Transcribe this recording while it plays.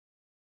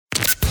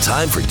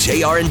time for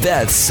JR and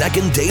Beth's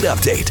second date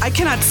update I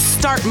cannot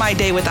start my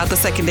day without the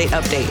second date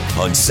update.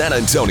 on San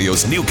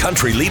Antonio's new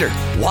country leader,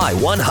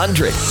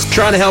 Y100.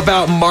 Trying to help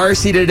out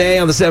Marcy today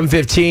on the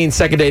 7:15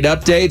 second date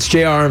updates.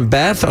 JR and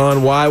Beth on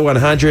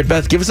Y100.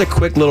 Beth, give us a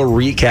quick little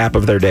recap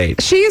of their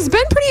date. She's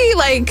been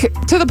pretty,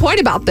 to the point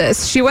about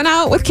this. She went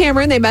out with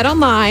Cameron. They met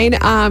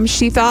online.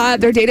 She thought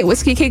their date at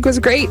Whiskey Cake was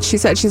great. She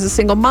said she's a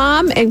single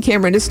mom, and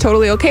Cameron is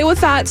totally okay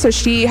with that. So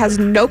she has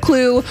no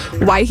clue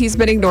why he's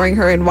been ignoring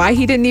her and why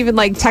he didn't even,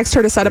 text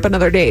her to set up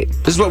another date.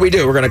 This is what we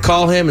do. We're going to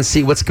call him and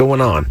see what's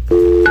going on.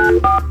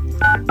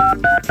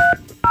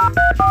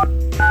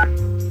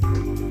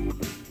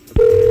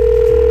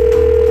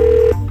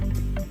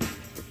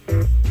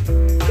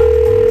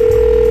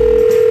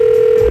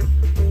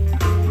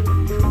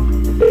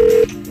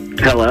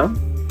 Hello,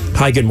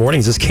 Hi, good morning.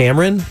 Is this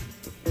Cameron?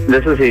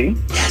 this is he.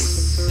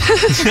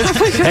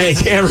 Hey,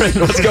 Cameron,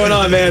 what's going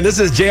on, man? This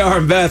is JR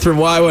and Beth from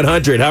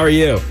Y100. How are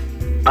you?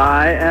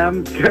 I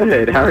am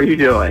good. How are you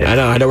doing?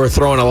 I know we're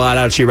throwing a lot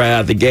at you right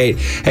out the gate.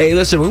 Hey,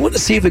 listen, we want to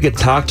see if we could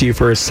talk to you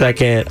for a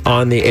second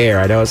on the air.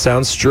 I know it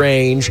sounds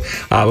strange,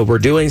 but we're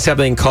doing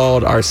something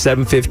called our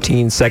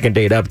 7:15 second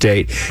date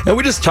update. And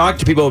we just talk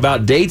to people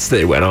about dates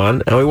they went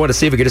on, and we want to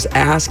see if we could just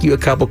ask you a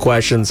couple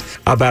questions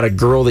about a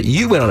girl that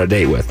you went on a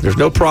date with. There's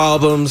no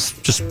problems.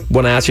 Just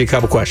want to ask you a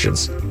couple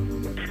questions.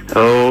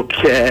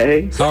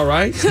 Okay. All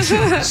right.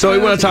 So we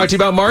want to talk to you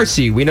about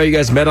Marcy. We know you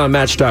guys met on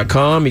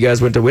Match.com. You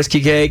guys went to Whiskey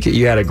Cake.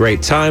 You had a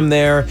great time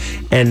there.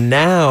 And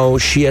now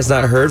she has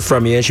not heard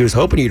from you. And she was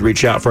hoping you'd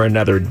reach out for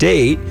another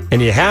date.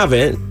 And you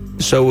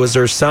haven't. So was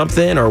there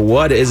something or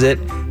what is it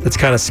that's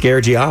kind of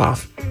scared you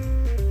off?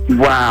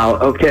 Wow.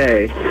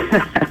 Okay.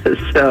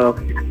 So,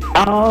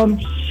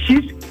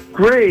 she's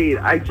great.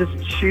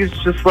 She's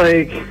just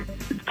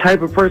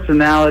type of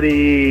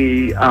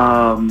personality.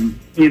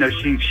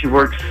 She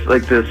works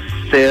this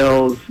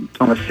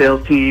on a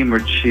sales team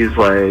where she's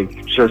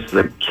just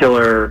a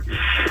killer,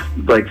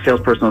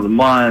 salesperson of the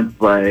month,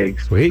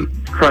 Sweet.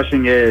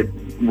 crushing it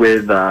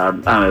with, I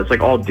don't know,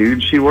 it's all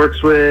dudes she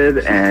works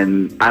with,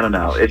 and I don't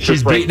know. It's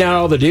She's just beating out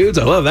all the dudes.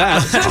 I love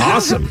that. That's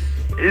awesome.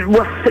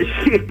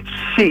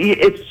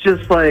 It's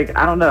just I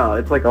don't know.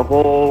 It's a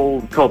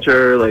whole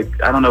culture.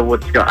 I don't know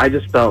what's going. I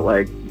just felt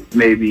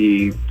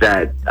maybe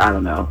that, I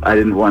don't know. I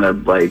didn't want to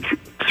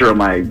throw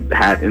my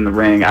hat in the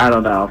ring. I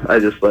don't know. I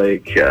just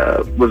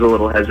was a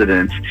little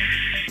hesitant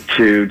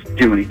to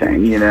do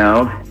anything,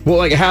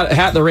 Well,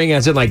 hat in the ring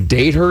as in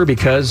date her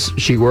because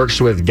she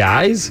works with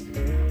guys?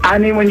 I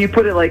mean, when you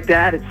put it like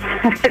that,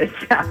 it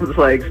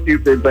sounds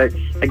stupid, but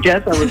I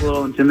guess I was a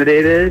little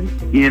intimidated,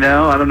 I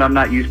don't know. I'm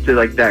not used to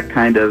that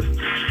kind of,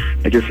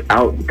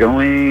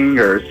 outgoing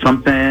or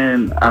something.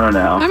 I don't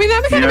know. I mean,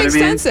 that kind of makes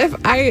sense. If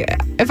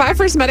I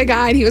first met a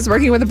guy and he was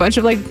working with a bunch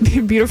of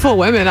beautiful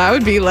women, I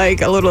would be a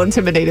little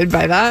intimidated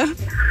by that.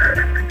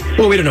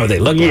 Well, we don't know what they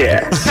look like.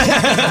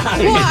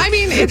 Well, I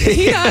mean,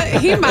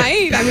 he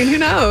might. I mean, who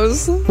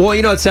knows? Well,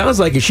 it sounds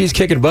like if she's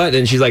kicking butt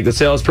and she's the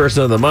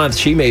salesperson of the month,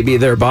 she may be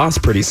their boss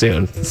pretty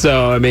soon.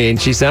 So, I mean,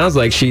 she sounds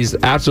like she's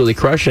absolutely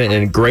crushing it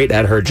and great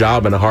at her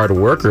job and a hard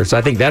worker. So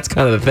I think that's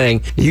kind of the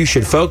thing you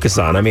should focus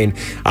on. I mean,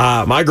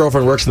 my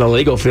girlfriend works in the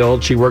legal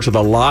field. She works with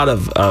a lot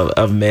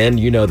of men.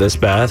 You know this,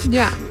 Beth.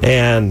 Yeah.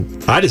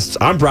 And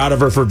I'm proud of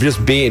her for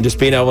just being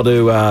able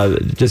to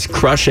just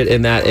crush it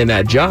in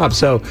that job.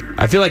 So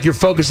I feel like you're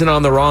focusing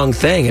on the wrong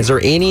thing. Is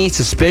there any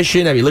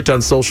suspicion? Have you looked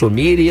on social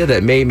media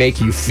that may make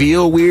you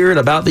feel weird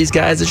about these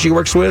guys that she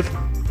works with?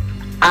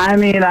 I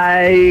mean,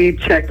 I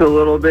checked a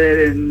little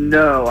bit, and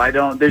no, I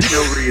don't. There's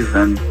no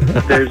reason.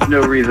 There's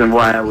no reason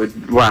why I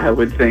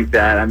would think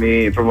that. I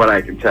mean, from what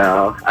I can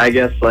tell, I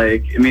guess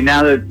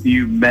now that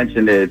you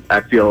mentioned it,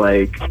 I feel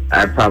like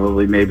I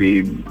probably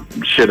maybe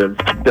should have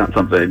done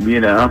something.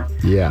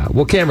 Yeah.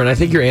 Well, Cameron, I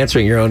think you're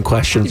answering your own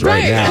questions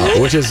right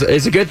now, which is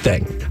a good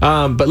thing.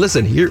 But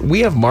listen, here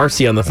we have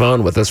Marcy on the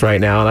phone with us right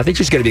now, and I think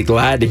she's going to be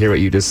glad to hear what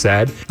you just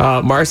said.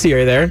 Marcy, are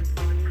you there?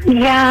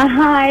 Yeah,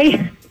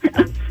 hi.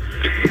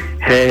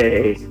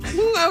 Hey.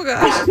 Oh,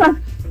 gosh.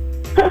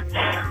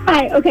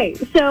 Hi, okay,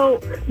 so,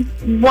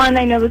 one,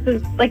 I know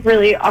this is,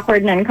 really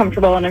awkward and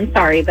uncomfortable, and I'm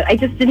sorry, but I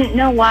just didn't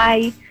know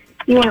why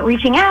you weren't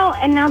reaching out,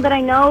 and now that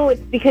I know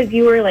it's because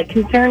you were,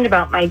 concerned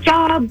about my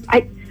job,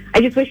 I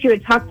just wish you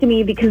would talk to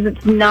me because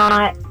it's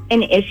not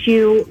an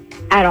issue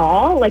at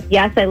all.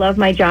 Yes, I love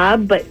my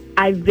job, but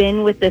I've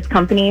been with this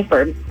company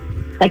for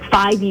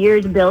 5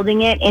 years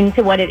building it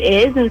into what it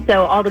is. And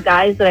so all the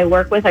guys that I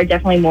work with are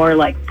definitely more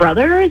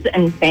brothers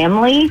and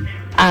family.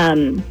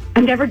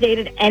 I've never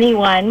dated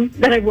anyone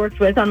that I've worked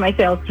with on my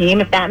sales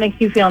team, if that makes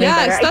you feel any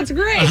better. Yes, that's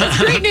great. That's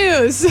great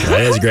news.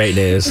 That is great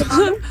news.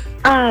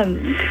 I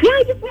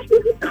just wish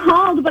you had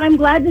called, but I'm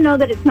glad to know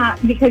that it's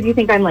not because you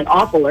think I'm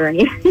awful or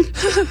anything.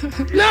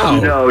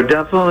 No,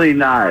 definitely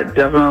not.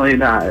 Definitely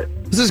not.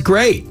 This is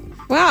great.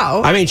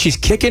 Wow. I mean, she's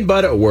kicking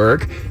butt at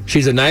work.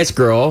 She's a nice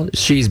girl.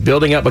 She's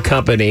building up a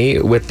company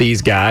with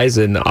these guys,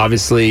 and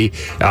obviously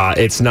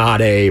it's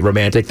not a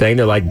romantic thing.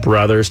 They're like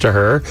brothers to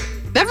her.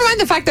 Never mind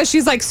the fact that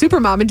she's like super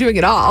mom and doing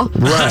it all.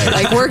 Right.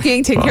 Like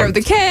working, taking care of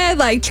the kid,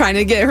 like trying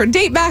to get her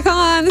date back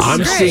on.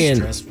 This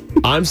is great.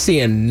 I'm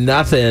seeing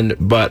nothing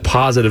but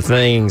positive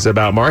things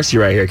about Marcy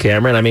right here,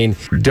 Cameron. I mean,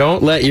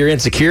 don't let your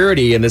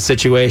insecurity in this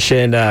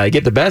situation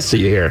get the best of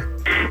you here.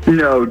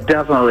 No,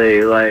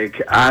 definitely. Like,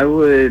 I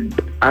would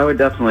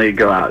definitely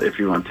go out if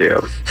you want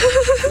to.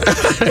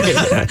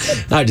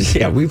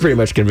 We pretty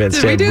much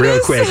convinced him real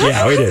quick.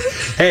 Yeah, we did.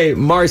 Hey,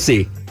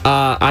 Marcy,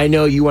 I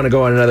know you want to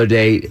go on another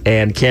date,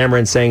 and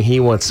Cameron's saying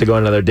he wants to go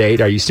on another date.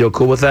 Are you still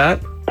cool with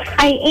that?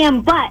 I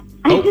am, but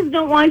I just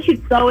don't want you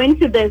to go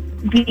into this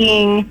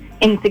being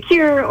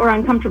insecure or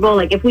uncomfortable.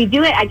 Like, if we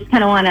do it, I just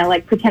kind of want to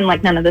like pretend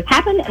like none of this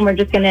happened, and we're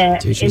just gonna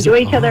enjoy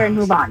each other and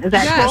move on. Is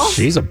that cool?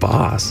 She's a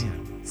boss.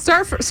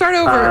 Start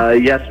over.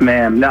 Yes,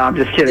 ma'am. No, I'm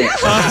just kidding. All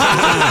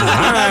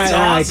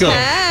right, cool.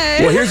 Hey.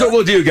 Well, here's what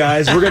we'll do,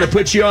 guys. We're going to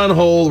put you on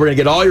hold. We're going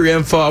to get all your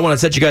info. I want to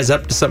set you guys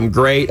up to something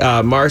great.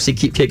 Marcy,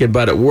 keep kicking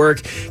butt at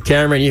work.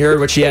 Cameron, you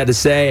heard what she had to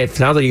say. It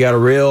sounds like you got a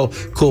real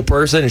cool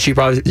person, and she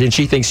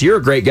thinks you're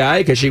a great guy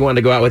because she wanted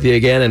to go out with you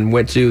again and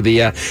went to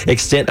the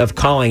extent of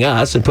calling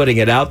us and putting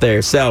it out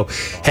there. So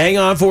hang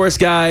on for us,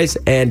 guys,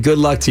 and good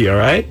luck to you, all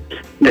right?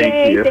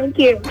 Thank you. Thank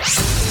you.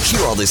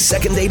 Hear all the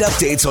second date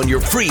updates on your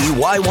free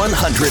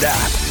Y100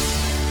 app.